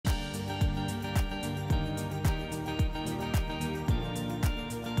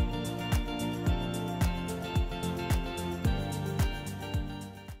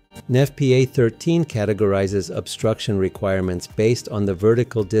NFPA 13 categorizes obstruction requirements based on the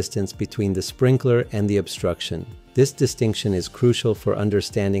vertical distance between the sprinkler and the obstruction. This distinction is crucial for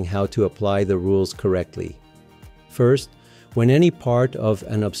understanding how to apply the rules correctly. First, when any part of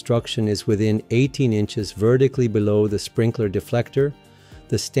an obstruction is within 18 inches vertically below the sprinkler deflector,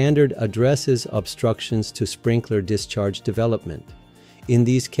 the standard addresses obstructions to sprinkler discharge development. In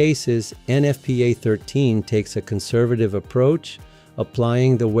these cases, NFPA 13 takes a conservative approach,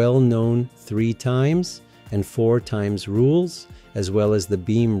 applying the well-known 3 times and 4 times rules, as well as the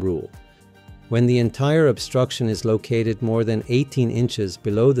beam rule. When the entire obstruction is located more than 18 inches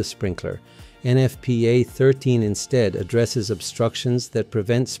below the sprinkler, NFPA 13 instead addresses obstructions that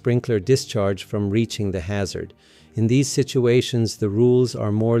prevent sprinkler discharge from reaching the hazard. In these situations, the rules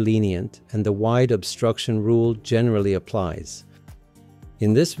are more lenient, and the wide obstruction rule generally applies.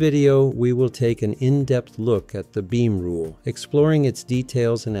 In this video, we will take an in-depth look at the beam rule, exploring its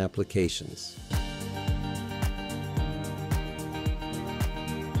details and applications.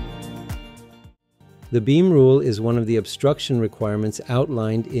 The beam rule is one of the obstruction requirements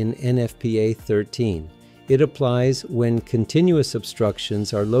outlined in NFPA 13. It applies when continuous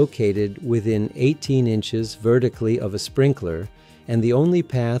obstructions are located within 18 inches vertically of a sprinkler, and the only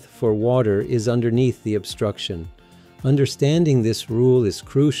path for water is underneath the obstruction. Understanding this rule is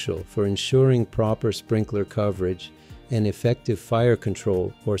crucial for ensuring proper sprinkler coverage and effective fire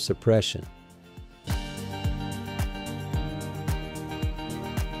control or suppression.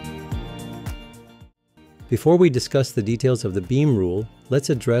 Before we discuss the details of the beam rule,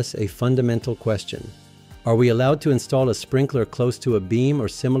 let's address a fundamental question. Are we allowed to install a sprinkler close to a beam or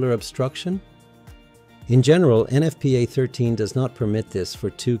similar obstruction? In general, NFPA 13 does not permit this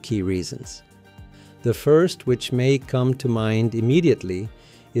for 2 key reasons. The first, which may come to mind immediately,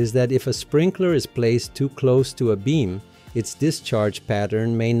 is that if a sprinkler is placed too close to a beam, its discharge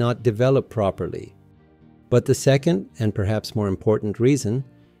pattern may not develop properly. But the second, and perhaps more important reason,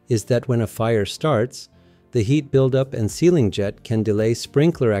 is that when a fire starts, the heat buildup and sealing jet can delay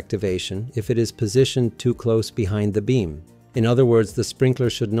sprinkler activation if it is positioned too close behind the beam. In other words, the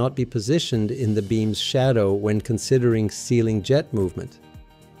sprinkler should not be positioned in the beam's shadow when considering sealing jet movement.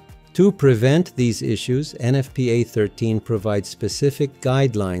 To prevent these issues, NFPA 13 provides specific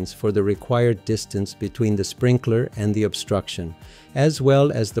guidelines for the required distance between the sprinkler and the obstruction, as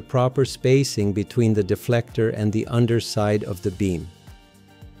well as the proper spacing between the deflector and the underside of the beam.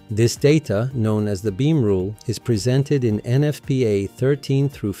 This data, known as the beam rule, is presented in NFPA 13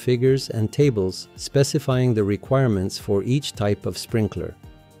 through figures and tables specifying the requirements for each type of sprinkler.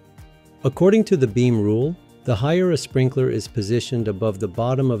 According to the beam rule, the higher a sprinkler is positioned above the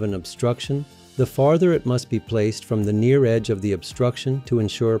bottom of an obstruction, the farther it must be placed from the near edge of the obstruction to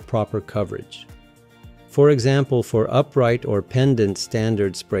ensure proper coverage. For example, for upright or pendant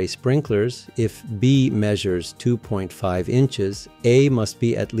standard spray sprinklers, if B measures 2.5 inches, A must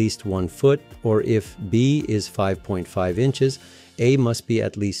be at least 1 foot, or if B is 5.5 inches, A must be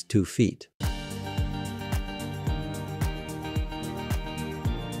at least 2 feet.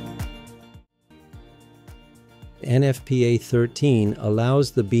 NFPA 13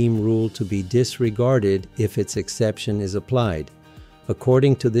 allows the beam rule to be disregarded if its exception is applied.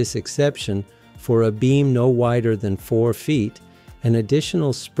 According to this exception, for a beam no wider than 4 feet, an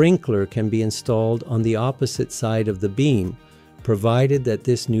additional sprinkler can be installed on the opposite side of the beam, provided that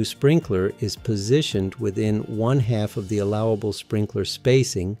this new sprinkler is positioned within 1/2 of the allowable sprinkler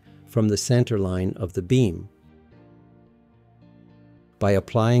spacing from the center line of the beam. By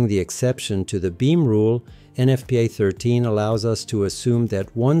applying the exception to the beam rule, NFPA 13 allows us to assume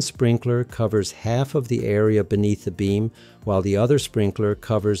that one sprinkler covers half of the area beneath the beam, while the other sprinkler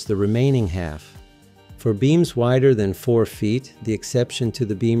covers the remaining half. For beams wider than 4 feet, the exception to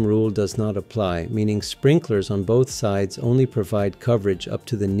the beam rule does not apply, meaning sprinklers on both sides only provide coverage up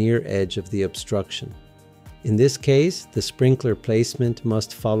to the near edge of the obstruction. In this case, the sprinkler placement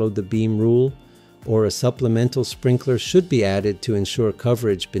must follow the beam rule, or a supplemental sprinkler should be added to ensure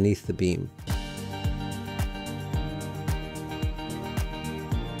coverage beneath the beam.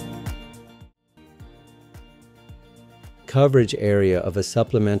 Coverage area of a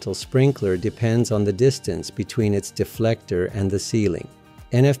supplemental sprinkler depends on the distance between its deflector and the ceiling.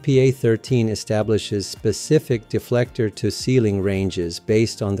 NFPA 13 establishes specific deflector to ceiling ranges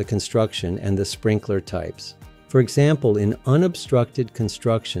based on the construction and the sprinkler types. For example, in unobstructed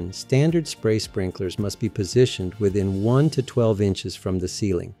construction, standard spray sprinklers must be positioned within 1 to 12 inches from the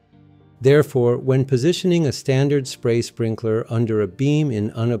ceiling. Therefore, when positioning a standard spray sprinkler under a beam in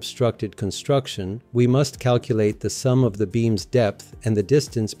unobstructed construction, we must calculate the sum of the beam's depth and the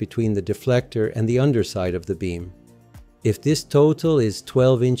distance between the deflector and the underside of the beam. If this total is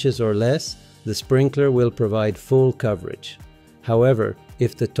 12 inches or less, the sprinkler will provide full coverage. However,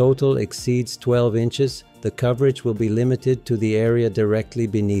 if the total exceeds 12 inches, the coverage will be limited to the area directly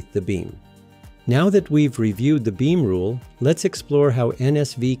beneath the beam. Now that we've reviewed the beam rule, let's explore how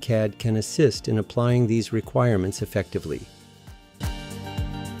NSV-CAD can assist in applying these requirements effectively.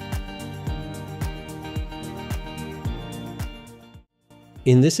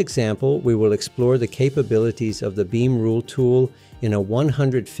 In this example, we will explore the capabilities of the beam rule tool in a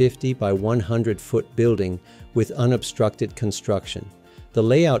 150 by 100 foot building with unobstructed construction. The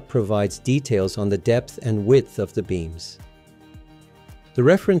layout provides details on the depth and width of the beams. The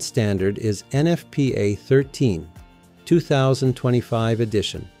reference standard is NFPA 13, 2025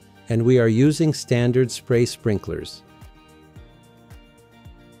 edition, and we are using standard spray sprinklers.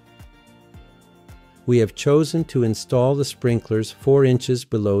 We have chosen to install the sprinklers 4 inches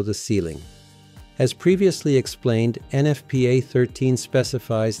below the ceiling. As previously explained, NFPA 13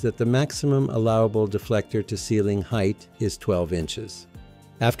 specifies that the maximum allowable deflector to ceiling height is 12 inches.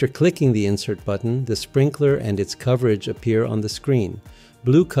 After clicking the Insert button, the sprinkler and its coverage appear on the screen.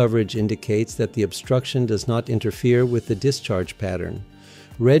 Blue coverage indicates that the obstruction does not interfere with the discharge pattern.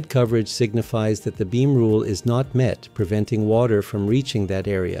 Red coverage signifies that the beam rule is not met, preventing water from reaching that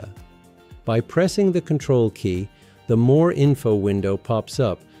area. By pressing the Control key, the More Info window pops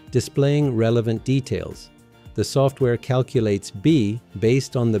up, displaying relevant details. The software calculates B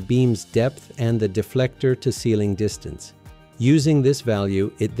based on the beam's depth and the deflector to ceiling distance. Using this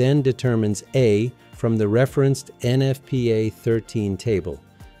value, it then determines A from the referenced NFPA 13 table.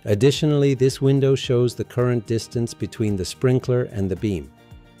 Additionally, this window shows the current distance between the sprinkler and the beam.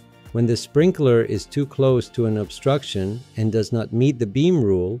 When the sprinkler is too close to an obstruction and does not meet the beam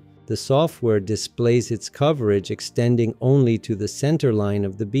rule, the software displays its coverage extending only to the center line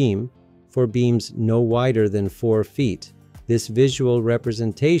of the beam for beams no wider than 4 feet. This visual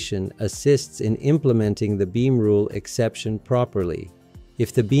representation assists in implementing the beam rule exception properly.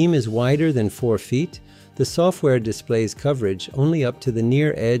 If the beam is wider than 4 feet, the software displays coverage only up to the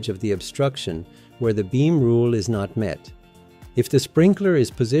near edge of the obstruction where the beam rule is not met. If the sprinkler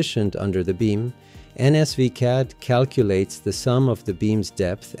is positioned under the beam, NSV-CAD calculates the sum of the beam's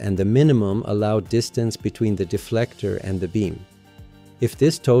depth and the minimum allowed distance between the deflector and the beam. If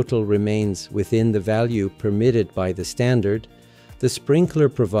this total remains within the value permitted by the standard, the sprinkler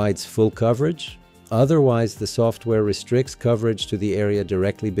provides full coverage. Otherwise, the software restricts coverage to the area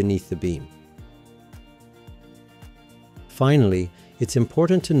directly beneath the beam. Finally, it's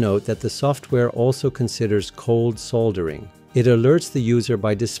important to note that the software also considers cold soldering. It alerts the user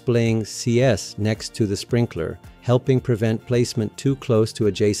by displaying CS next to the sprinkler, helping prevent placement too close to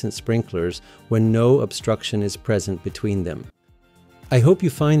adjacent sprinklers when no obstruction is present between them. I hope you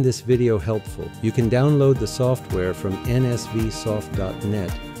find this video helpful. You can download the software from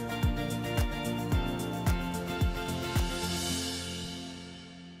nsvsoft.net